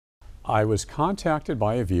I was contacted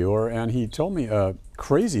by a viewer and he told me a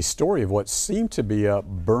crazy story of what seemed to be a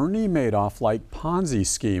Bernie Madoff-like Ponzi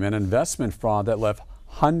scheme, an investment fraud that left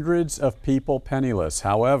hundreds of people penniless.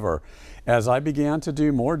 However, as I began to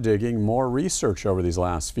do more digging, more research over these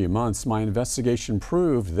last few months, my investigation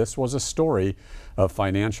proved this was a story of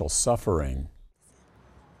financial suffering.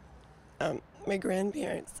 My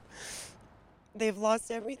grandparents, they've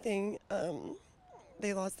lost everything.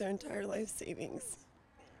 They lost their entire life savings.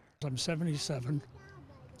 I'm 77,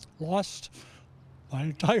 lost my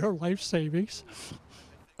entire life savings.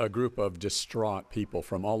 A group of distraught people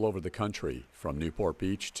from all over the country, from Newport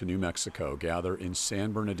Beach to New Mexico, gather in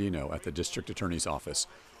San Bernardino at the district attorney's office.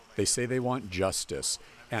 They say they want justice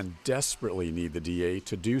and desperately need the DA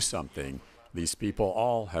to do something. These people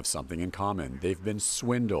all have something in common. They've been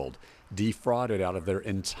swindled, defrauded out of their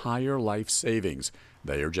entire life savings.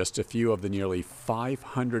 They are just a few of the nearly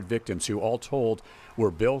 500 victims who, all told, were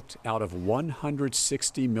built out of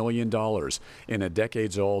 $160 million in a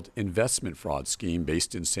decades-old investment fraud scheme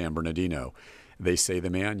based in San Bernardino. They say the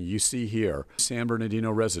man you see here, San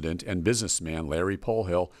Bernardino resident and businessman Larry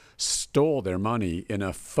Polhill, stole their money in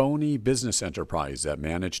a phony business enterprise that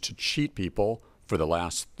managed to cheat people for the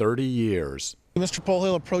last 30 years. Mr.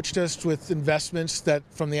 Polhill approached us with investments that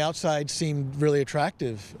from the outside seemed really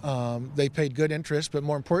attractive. They paid good interest, but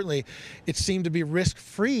more importantly, it seemed to be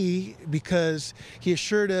risk-free because he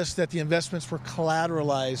assured us that the investments were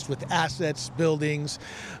collateralized with assets, buildings,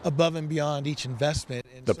 above and beyond each investment.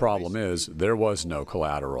 The problem is there was no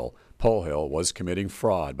collateral. Polhill was committing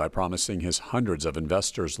fraud by promising his hundreds of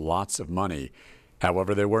investors lots of money.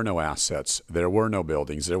 However, there were no assets, there were no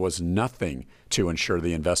buildings, there was nothing to ensure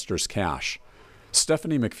the investors' cash.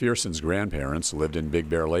 Stephanie McPherson's grandparents lived in Big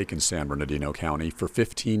Bear Lake in San Bernardino County for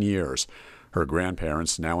 15 years. Her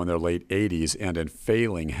grandparents, now in their late 80s and in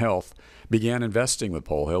failing health, began investing with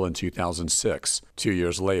Polhill in 2006. 2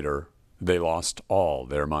 years later, they lost all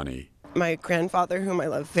their money. My grandfather, whom I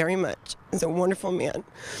love very much, is a wonderful man,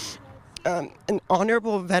 an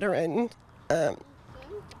honorable veteran,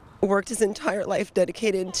 worked his entire life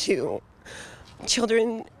dedicated to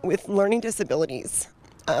children with learning disabilities.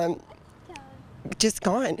 Just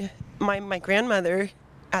gone. My grandmother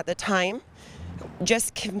at the time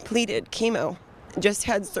just completed chemo, just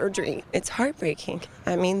had surgery. It's heartbreaking.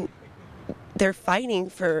 I mean, they're fighting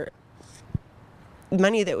for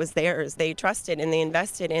money that was theirs. They trusted and they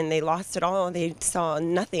invested and they lost it all. They saw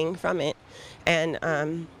nothing from it.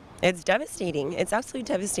 And it's devastating. It's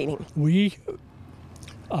absolutely devastating. We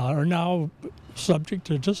are now subject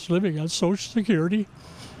to just living on Social Security,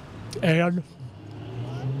 and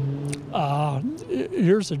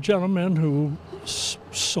here's a gentleman who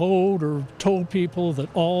sold or told people that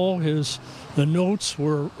all the notes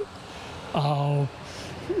were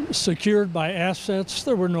secured by assets.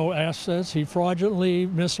 There were no assets. He fraudulently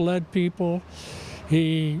misled people.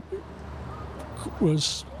 He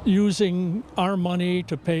was using our money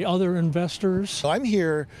to pay other investors. So I'm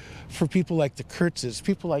here for people like the Kurtzes,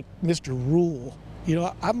 people like Mr. Rule. You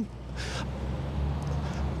know, I'm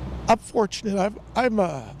fortunate. I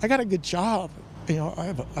got a good job. You know,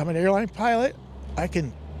 I'm an airline pilot. I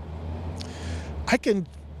can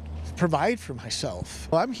provide for myself.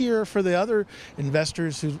 I'm here for the other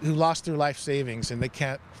investors who lost their life savings and they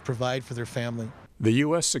can't provide for their family. The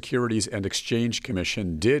U.S. Securities and Exchange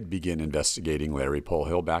Commission did begin investigating Larry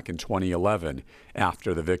Polhill back in 2011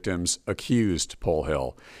 after the victims accused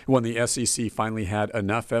Polhill. When the SEC finally had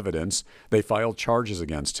enough evidence, they filed charges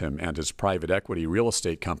against him and his private equity real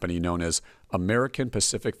estate company known as American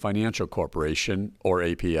Pacific Financial Corporation, or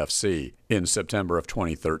APFC. In September of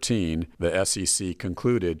 2013, the SEC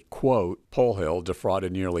concluded, quote, Polhill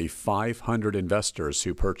defrauded nearly 500 investors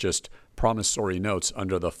who purchased promissory notes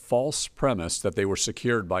under the false premise that they were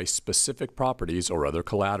secured by specific properties or other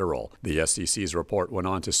collateral. The SEC's report went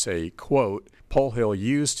on to say, quote, Polhill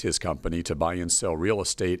used his company to buy and sell real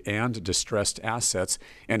estate and distressed assets,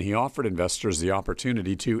 and he offered investors the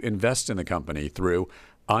opportunity to invest in the company through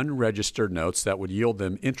unregistered notes that would yield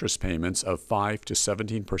them interest payments of 5 to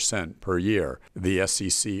 17% per year. The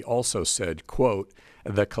SEC also said, quote,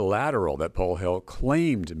 the collateral that Polhill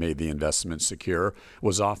claimed made the investment secure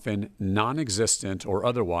was often non-existent or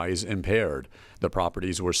otherwise impaired. The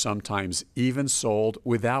properties were sometimes even sold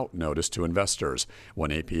without notice to investors. When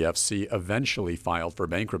APFC eventually filed for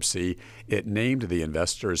bankruptcy, it named the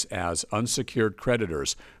investors as unsecured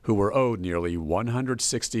creditors who were owed nearly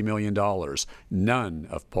 $160 million. None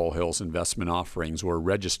of Polhill's investment offerings were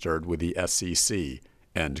registered with the SEC,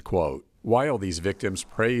 end quote. While these victims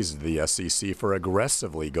praised the SEC for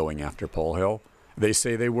aggressively going after Polhill, they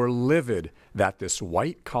say they were livid that this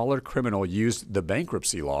white-collar criminal used the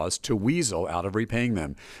bankruptcy laws to weasel out of repaying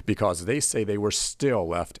them because they say they were still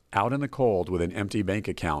left out in the cold with an empty bank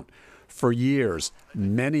account. For years,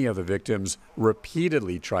 many of the victims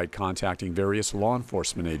repeatedly tried contacting various law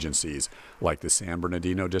enforcement agencies, like the San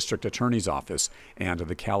Bernardino District Attorney's Office and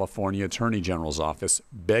the California Attorney General's Office,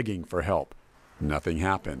 begging for help. Nothing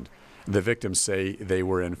happened. The victims say they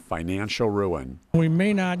were in financial ruin. We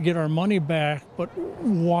may not get our money back, but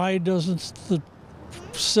why doesn't the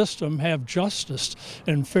system have justice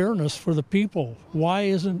and fairness for the people? Why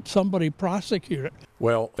isn't somebody prosecuted?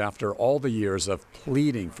 Well, after all the years of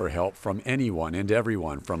pleading for help from anyone and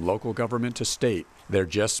everyone, from local government to state, there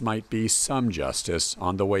just might be some justice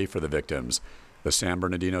on the way for the victims. The San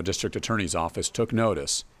Bernardino District Attorney's Office took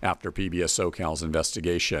notice after PBS SoCal's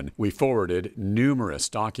investigation. We forwarded numerous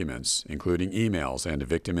documents, including emails and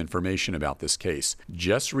victim information about this case.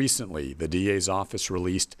 Just recently, the DA's office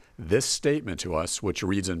released this statement to us, which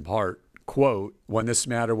reads in part, quote, "When this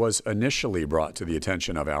matter was initially brought to the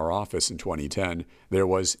attention of our office in 2010, there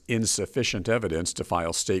was insufficient evidence to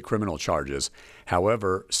file state criminal charges.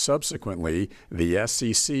 However, subsequently, the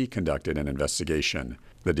SEC conducted an investigation."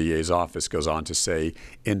 The DA's office goes on to say,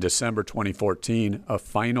 in December 2014, a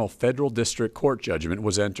final federal district court judgment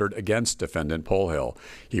was entered against defendant Polhill.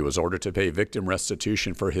 He was ordered to pay victim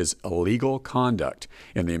restitution for his illegal conduct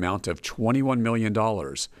in the amount of $21 million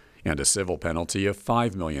and a civil penalty of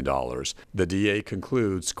 $5 million. The DA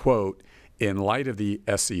concludes, quote, "In light of the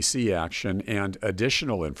SEC action and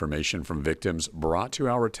additional information from victims brought to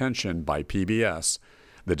our attention by PBS,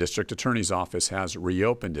 the District Attorney's Office has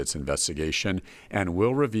reopened its investigation and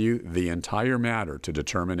will review the entire matter to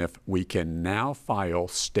determine if we can now file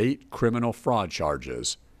state criminal fraud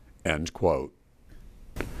charges." End quote.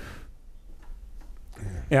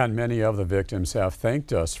 And many of the victims have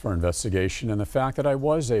thanked us for investigation and the fact that I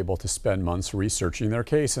was able to spend months researching their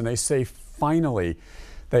case. And they say finally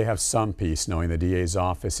they have some peace knowing the DA's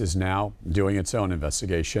office is now doing its own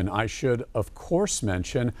investigation. I should, of course,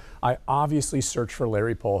 mention I obviously searched for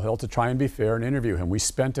Larry Polhill to try and be fair and interview him. We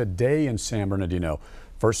spent a day in San Bernardino,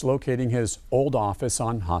 first locating his old office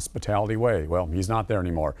on Hospitality Way. Well, he's not there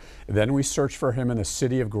anymore. Then we searched for him in the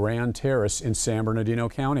city of Grand Terrace in San Bernardino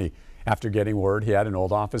County. After getting word he had an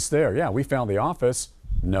old office there. Yeah, we found the office,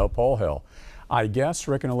 no Polhill. I guess,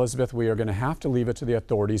 Rick and Elizabeth, we are going to have to leave it to the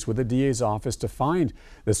authorities with the DA's office to find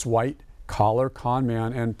this white-collar con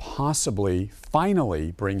man and possibly,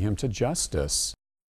 finally, bring him to justice.